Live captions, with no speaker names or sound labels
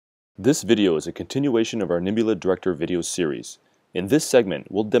This video is a continuation of our Nimbula Director video series. In this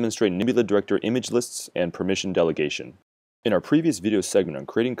segment, we'll demonstrate Nimbula Director image lists and permission delegation. In our previous video segment on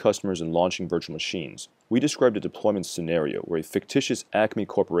creating customers and launching virtual machines, we described a deployment scenario where a fictitious Acme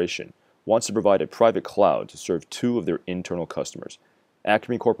corporation wants to provide a private cloud to serve two of their internal customers,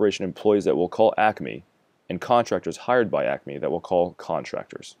 Acme Corporation employees that we'll call Acme, and contractors hired by Acme that we'll call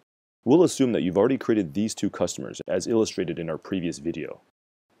contractors. We'll assume that you've already created these two customers as illustrated in our previous video.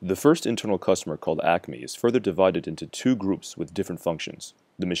 The first internal customer, called Acme, is further divided into two groups with different functions: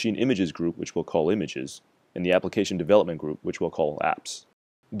 the machine images group, which we'll call images, and the application development group, which we'll call apps.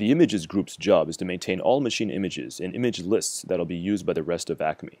 The images group's job is to maintain all machine images and image lists that'll be used by the rest of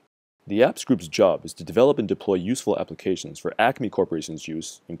Acme. The apps group's job is to develop and deploy useful applications for Acme Corporation's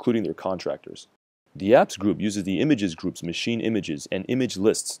use, including their contractors. The apps group uses the images group's machine images and image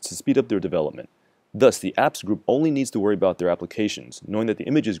lists to speed up their development. Thus, the apps group only needs to worry about their applications, knowing that the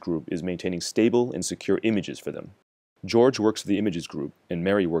images group is maintaining stable and secure images for them. George works for the images group, and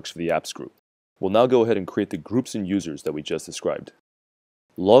Mary works for the apps group. We'll now go ahead and create the groups and users that we just described.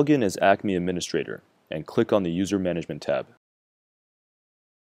 Log in as Acme Administrator, and click on the User Management tab.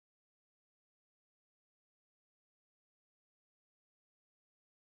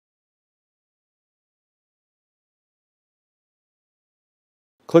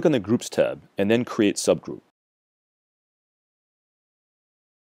 Click on the Groups tab, and then create subgroup.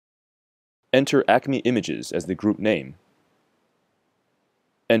 Enter Acme Images as the group name.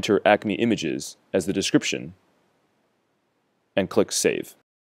 Enter Acme Images as the description, and click Save.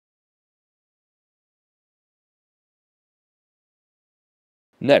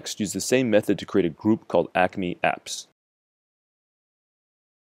 Next, use the same method to create a group called Acme Apps.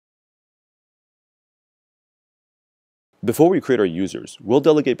 Before we create our users, we'll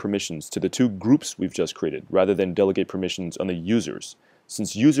delegate permissions to the two groups we've just created, rather than delegate permissions on the users,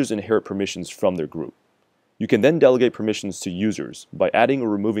 since users inherit permissions from their group. You can then delegate permissions to users by adding or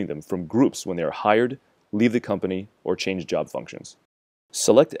removing them from groups when they are hired, leave the company, or change job functions.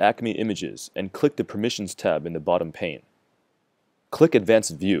 Select Acme Images and click the Permissions tab in the bottom pane. Click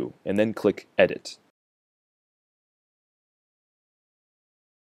Advanced View and then click Edit.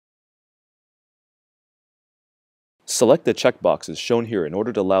 Select the checkboxes shown here in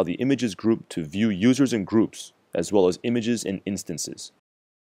order to allow the images group to view users and groups, as well as images and instances.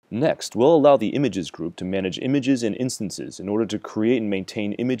 Next, we'll allow the images group to manage images and instances in order to create and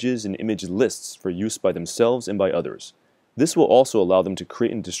maintain images and image lists for use by themselves and by others. This will also allow them to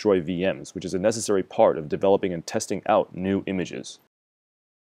create and destroy VMs, which is a necessary part of developing and testing out new images.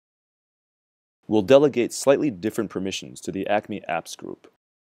 We'll delegate slightly different permissions to the Acme Apps group.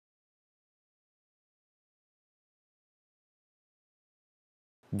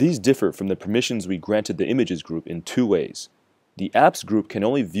 These differ from the permissions we granted the images group in two ways. The apps group can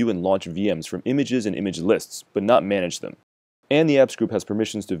only view and launch VMs from images and image lists, but not manage them. And the apps group has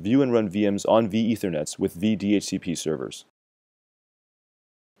permissions to view and run VMs on vEthernets with vDHCP servers.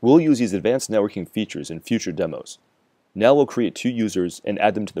 We'll use these advanced networking features in future demos. Now we'll create two users and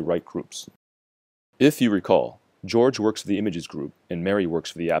add them to the right groups. If you recall, George works for the images group and Mary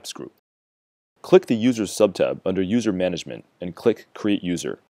works for the apps group. Click the Users subtab under User Management and click Create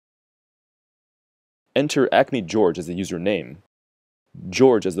User. Enter Acme George as the user name,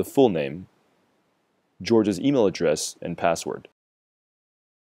 George as the full name, George's email address and password.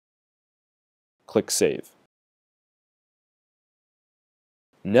 Click Save.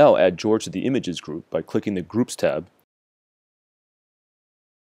 Now add George to the images group by clicking the Groups tab,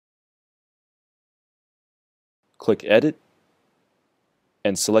 click Edit,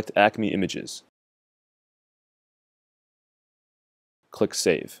 and select Acme Images. Click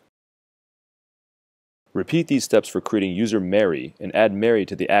Save. Repeat these steps for creating user Mary and add Mary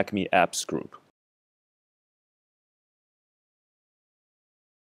to the Acme Apps group.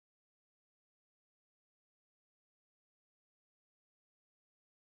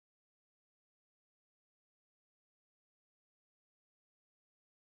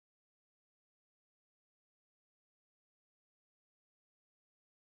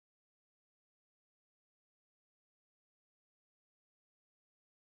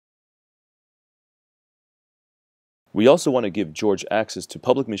 We also want to give George access to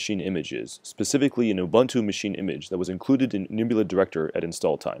public machine images, specifically an Ubuntu machine image that was included in Nimbula Director at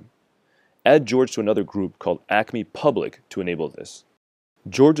install time. Add George to another group called Acme Public to enable this.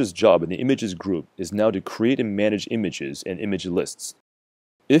 George's job in the images group is now to create and manage images and image lists.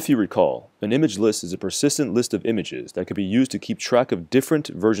 If you recall, an image list is a persistent list of images that can be used to keep track of different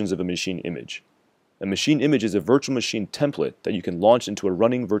versions of a machine image. A machine image is a virtual machine template that you can launch into a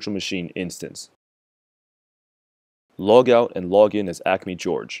running virtual machine instance. Log out and log in as Acme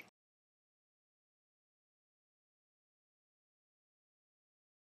George.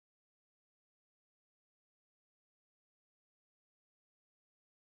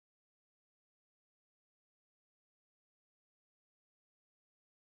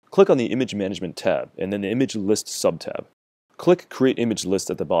 Click on the Image Management tab and then the Image List subtab. Click Create Image List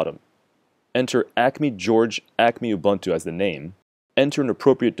at the bottom. Enter Acme George Acme Ubuntu as the name. Enter an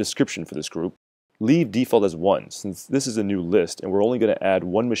appropriate description for this group. Leave default as 1 since this is a new list and we're only going to add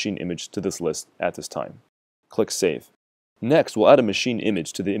one machine image to this list at this time. Click Save. Next, we'll add a machine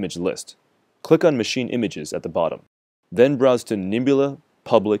image to the image list. Click on Machine Images at the bottom. Then browse to Nimbula,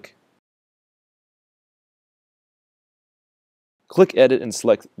 Public. Click Edit and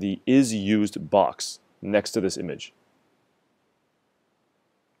select the Is Used box next to this image.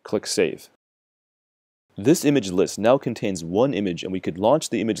 Click Save. This image list now contains one image and we could launch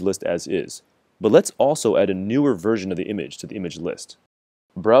the image list as is, but let's also add a newer version of the image to the image list.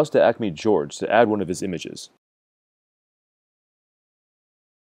 Browse to Acme George to add one of his images.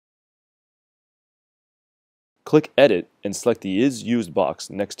 Click Edit and select the Is Used box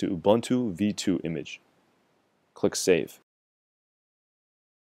next to Ubuntu v2 image. Click Save.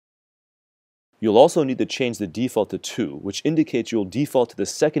 You'll also need to change the default to 2, which indicates you'll default to the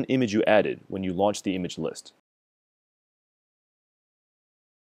second image you added when you launch the image list.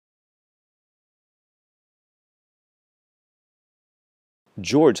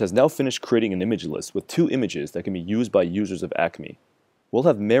 George has now finished creating an image list with 2 images that can be used by users of Acme. We'll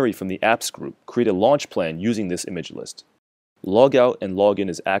have Mary from the Apps group create a launch plan using this image list. Log out and log in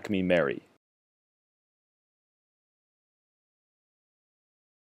as Acme Mary.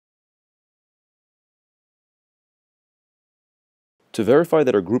 To verify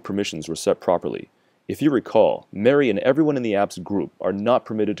that our group permissions were set properly, if you recall, Mary and everyone in the Apps group are not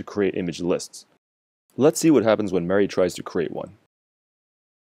permitted to create image lists. Let's see what happens when Mary tries to create one.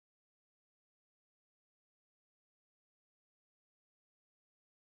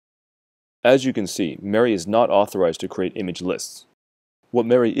 As you can see, Mary is not authorized to create image lists. What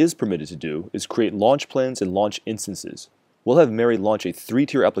Mary is permitted to do is create launch plans and launch instances. We'll have Mary launch a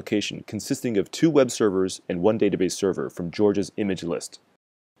 3-tier application consisting of 2 web servers and 1 database server from George's image list.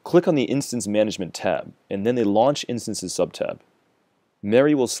 Click on the Instance Management tab and then the Launch Instances subtab.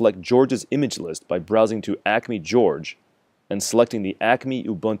 Mary will select George's image list by browsing to Acme George and selecting the Acme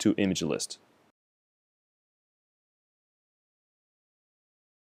Ubuntu image list.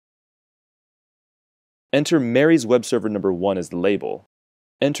 Enter Mary's web server number 1 as the label.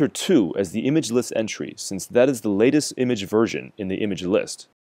 Enter 2 as the image list entry since that is the latest image version in the image list.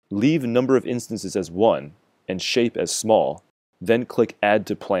 Leave number of instances as 1 and shape as small, then click Add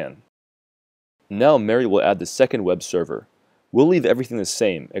to Plan. Now Mary will add the second web server. We'll leave everything the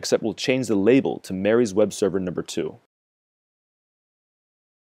same except we'll change the label to Mary's web server number 2.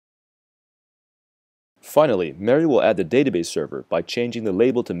 Finally, Mary will add the database server by changing the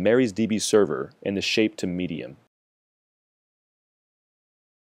label to Mary's DB server and the shape to medium.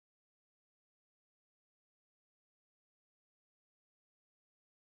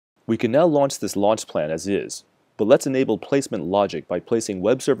 We can now launch this launch plan as is, but let's enable placement logic by placing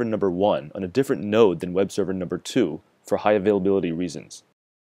web server number 1 on a different node than web server number 2 for high availability reasons.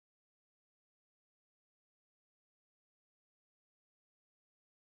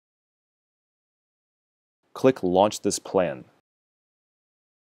 Click Launch this plan.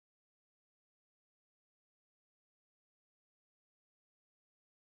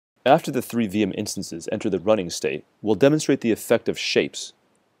 After the 3 VM instances enter the running state, we'll demonstrate the effect of shapes.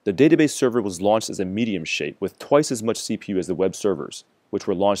 The database server was launched as a medium shape with twice as much CPU as the web servers, which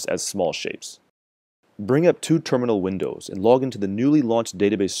were launched as small shapes. Bring up 2 terminal windows and log into the newly launched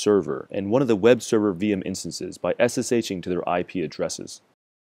database server and one of the web server VM instances by SSHing to their IP addresses.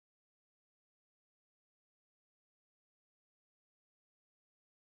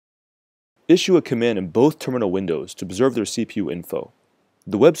 Issue a command in both terminal windows to observe their CPU info.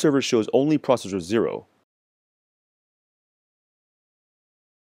 The web server shows only processor 0,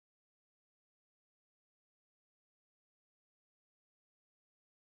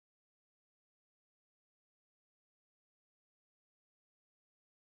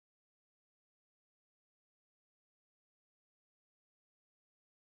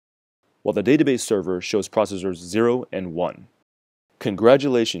 while the database server shows processors 0 and 1.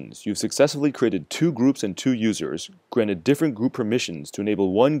 Congratulations, you've successfully created 2 groups and 2 users, granted different group permissions to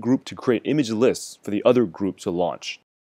enable one group to create image lists for the other group to launch.